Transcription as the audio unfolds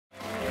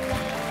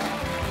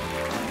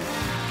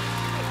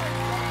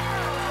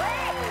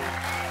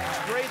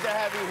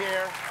have you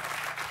here.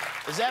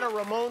 Is that a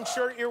Ramon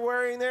shirt you're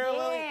wearing there,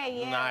 Lily? Yeah,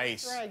 yeah.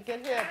 Nice. That's right.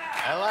 Good hip.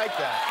 I like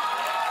that.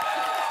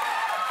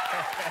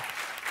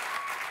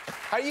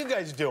 How you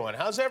guys doing?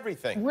 How's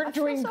everything? We're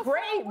doing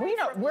great.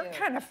 We're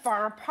kind of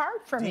far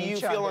apart from each other. Do you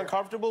feel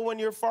uncomfortable when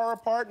you're far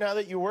apart now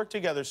that you work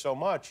together so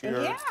much?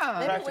 You're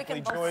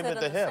practically joined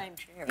at the hip.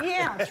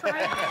 Yeah,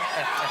 try it.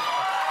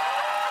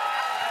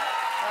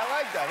 I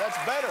like that. That's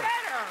better.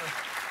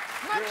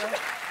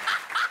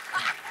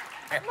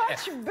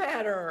 Much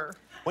better.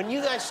 When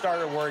you guys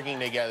started working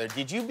together,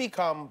 did you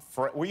become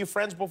were you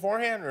friends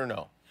beforehand or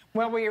no?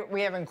 Well,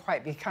 we haven't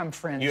quite become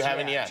friends You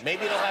haven't yet.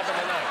 Maybe it'll happen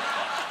tonight.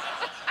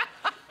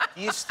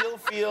 Do you still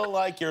feel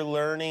like you're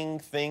learning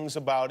things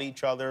about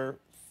each other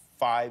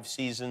 5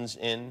 seasons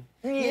in?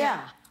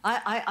 Yeah.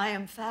 I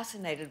am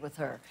fascinated with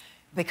her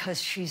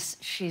because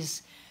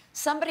she's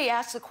somebody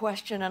asks a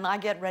question and I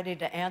get ready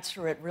to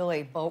answer it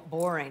really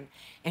boring,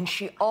 and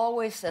she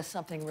always says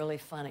something really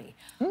funny.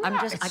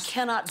 Nice. I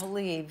cannot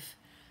believe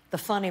the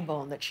funny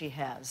bone that she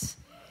has.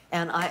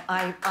 And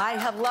I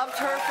have loved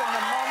her from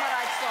the moment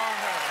I saw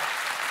her.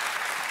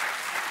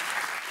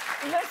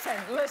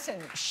 Listen,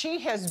 she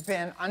has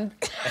been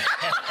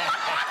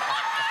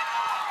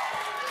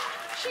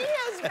she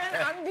has been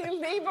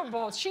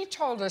unbelievable. She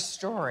told a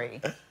story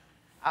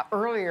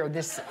earlier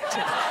this...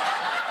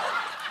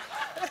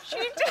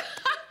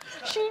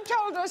 She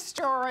told a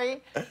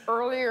story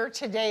earlier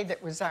today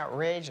that was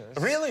outrageous.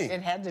 Really?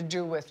 It had to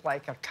do with,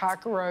 like, a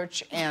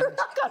cockroach and... You're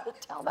not going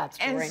to tell that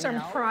story and some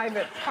now.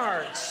 private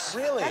parts.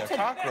 Really? A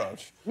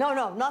cockroach?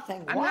 No,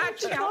 nothing. I'm What not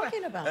are you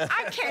talking about?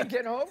 I can't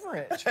get over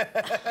it.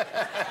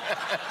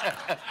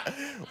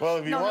 Well,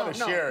 if you want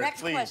to share it,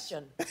 Next please.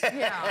 question.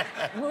 Yeah,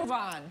 move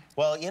on.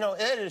 Well, you know,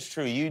 it is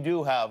true. You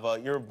do have,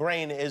 your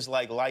brain is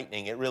like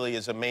lightning. It really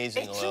is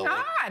amazing, It's Lily.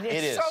 not.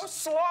 It's so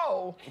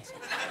slow.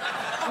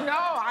 No,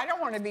 I don't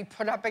want to be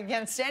put up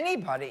against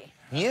anybody.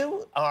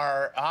 You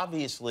are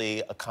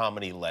obviously a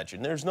comedy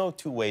legend. There's no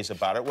two ways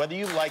about it, whether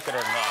you like it or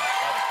not.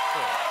 That's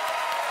true.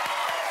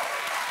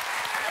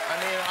 I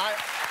mean,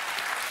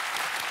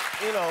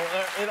 you know,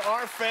 in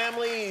our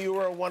family, you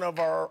were one of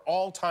our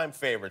all-time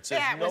favorites.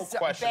 There's no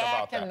question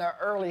about that. Back in the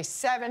early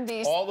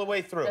 70s. All the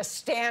way through. The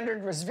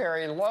standard was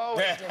very low.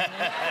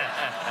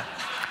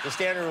 The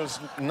standard was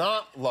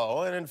not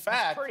low, and in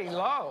fact, pretty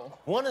low.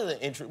 One of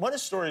the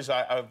stories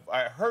I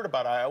heard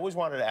about, I always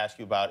wanted to ask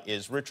you about,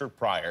 is Richard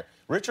Pryor.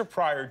 Richard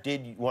Pryor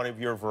did one of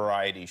your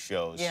variety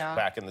shows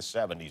back in the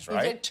 70s,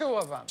 right? He did 2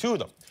 of them. 2 of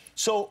them.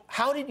 So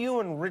how did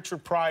you and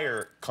Richard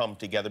Pryor come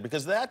together?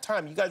 Because at that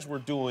time, you guys were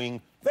doing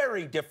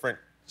very different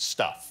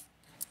stuff.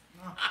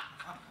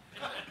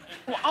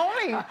 Well,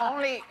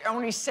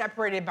 only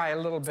separated by a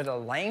little bit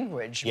of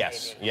language,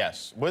 Yes, maybe.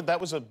 yes. Well,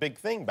 that was a big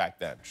thing back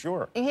then,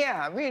 sure.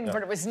 Yeah,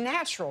 but it was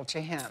natural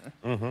to him.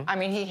 I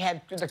mean, he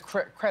had the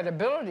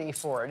credibility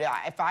for it.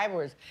 If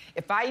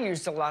I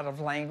used a lot of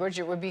language,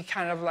 it would be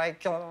kind of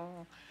like,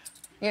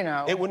 you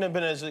know... It wouldn't have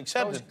been as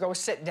accepted. Go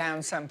sit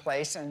down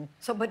someplace and...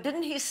 So, but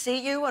didn't he see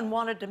you and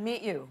wanted to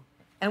meet you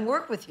and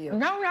work with you?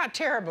 No, not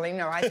terribly.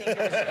 No, I think it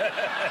was...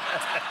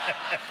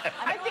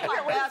 I think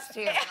it was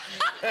here.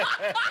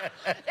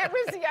 It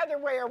was the other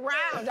way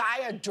around.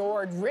 I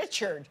adored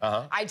Richard.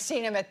 I'd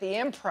seen him at the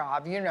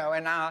Improv, you know,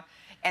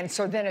 and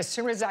so then as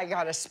soon as I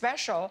got a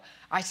special,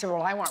 I said,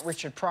 well, I want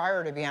Richard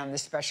Pryor to be on the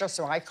special.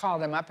 So I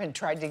called him up and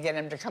tried to get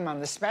him to come on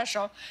the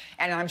special.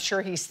 And I'm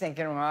sure he's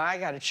thinking, well, I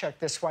got to check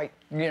this white,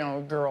 you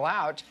know, girl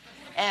out.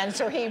 And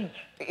so he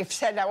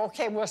said,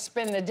 okay, we'll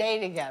spend the day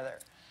together.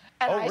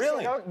 And I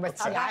really? said, but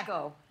How'd that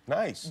go?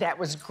 Nice. That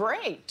was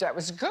great. That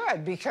was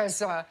good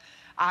because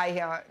I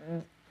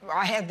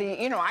had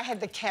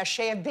the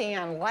cachet of being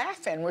on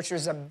Laugh-In, which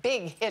was a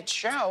big hit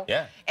show.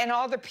 Yeah. And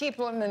all the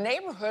people in the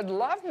neighborhood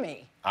loved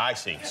me. I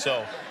see.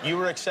 So you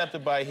were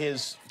accepted by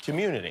his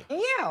community.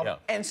 Yeah.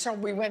 And so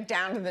we went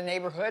down to the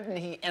neighborhood,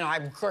 and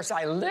of course,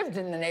 I lived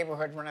in the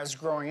neighborhood when I was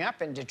growing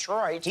up in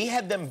Detroit. He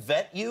had them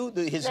vet you,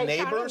 his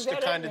neighbors, to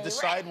kind of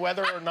decide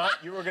whether or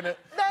not you were going to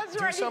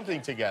do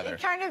something together.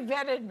 He kind of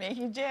vetted me.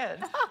 He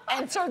did.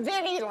 And so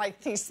then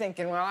he's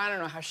thinking, well, I don't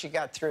know how she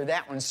got through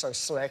that one so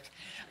slick.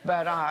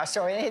 But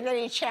then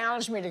he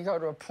challenged me to go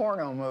to a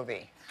porno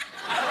movie.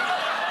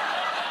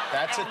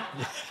 That's it.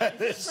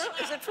 Is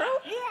it true?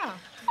 Yeah.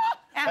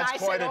 And That's I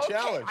quite said, a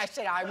challenge. I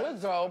said, I will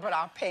go, but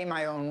I'll pay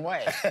my own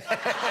way.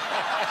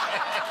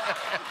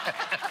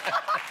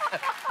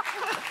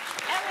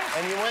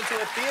 And you went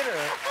to a theater.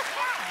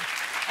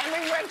 And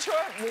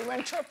we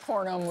went to a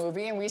porno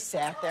movie, and we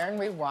sat there and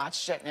we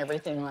watched it and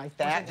everything like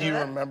that. Do you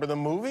remember the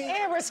movie?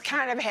 It was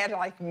had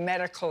like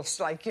medical,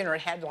 like, you know,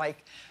 it had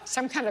like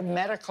some kind of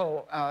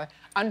medical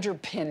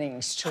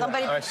underpinnings to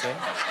Somebody it. I see.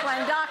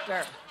 playing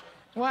doctor.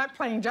 What,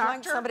 playing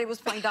doctor? Somebody was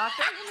playing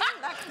doctor?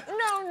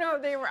 No,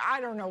 they were,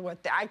 I don't know what,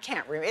 I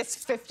can't remember. It's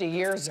 50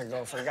 years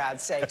ago, for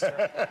God's sakes.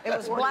 It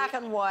was black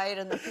and white,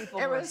 and the people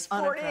It were was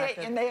 48,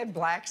 unattractive. and they had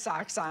black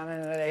socks on,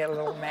 and they had a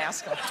little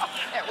mask on.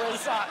 It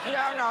was,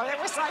 no, it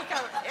was like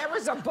it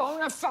was a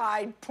bona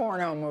fide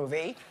porno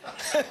movie.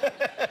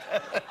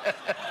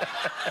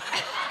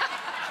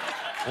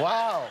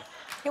 Wow.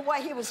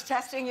 Why, he was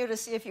testing you to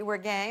see if you were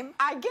game?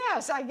 I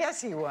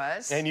guess he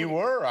was. And you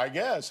were, I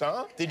guess,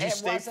 huh? Did you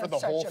stay for the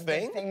whole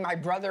thing? My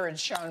brother had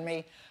shown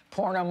me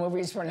porno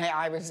movies when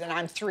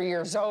I'm 3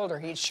 years older.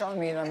 He'd shown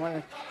me them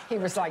when he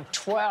was like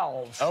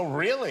 12. Oh,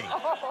 really?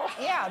 Oh,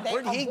 yeah.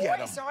 Where'd he get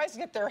them? Boys always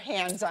get their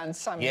hands on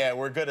something. Yeah,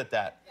 we're good at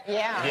that.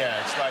 Yeah.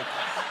 Yeah,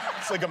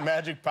 it's like a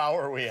magic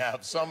power we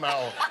have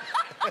somehow.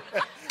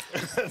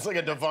 It's like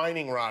a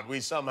divining rod. We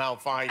somehow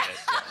find it.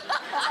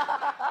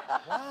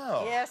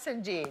 Wow. Yes,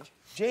 indeed.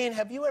 Jane,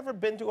 have you ever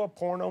been to a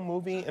porno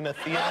movie in a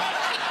theater?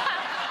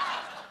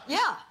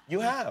 Yeah. You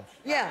have?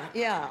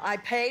 Yeah. I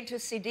paid to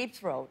see Deep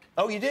Throat.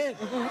 Oh, you did?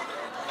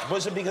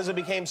 Was it because it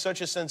became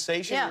such a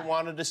sensation you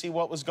wanted to see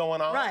what was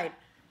going on? Right.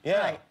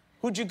 Yeah. Right.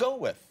 Who'd you go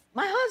with?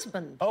 My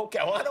husband. Okay,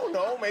 well, I don't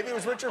know. Maybe it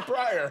was Richard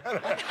Pryor.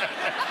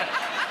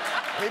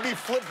 Maybe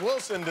Flip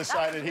Wilson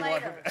decided he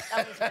wanted to...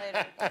 That was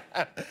later.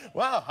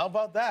 Wow, how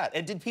about that?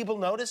 And did people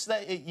notice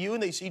that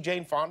and they see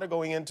Jane Fonda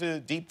going into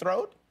Deep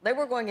Throat? They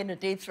were going into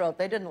Deep Throat.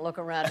 They didn't look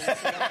around and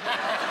see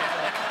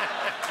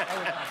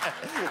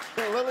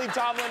Lily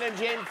Tomlin and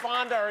Jane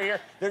Fonda are here.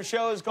 Their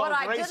show is called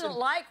What I didn't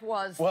like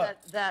was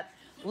that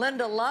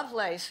Linda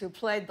Lovelace, who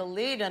played the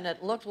lead in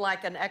it, looked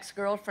like an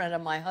ex-girlfriend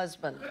of my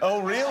husband.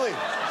 Oh, really?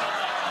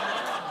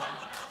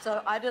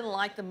 So I didn't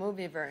like the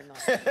movie very much.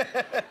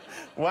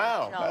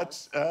 Wow,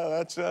 that's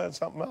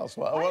something else.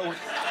 Well,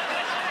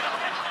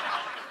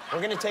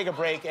 we're going to take a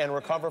break and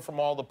recover from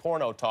all the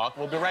porno talk.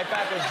 We'll be right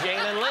back with Jane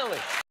and Lily.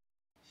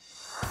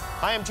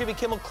 Hi, I'm Jimmy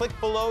Kimmel. Click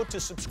below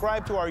to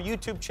subscribe to our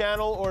YouTube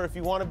channel, or if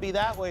you want to be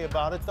that way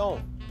about it,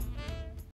 don't.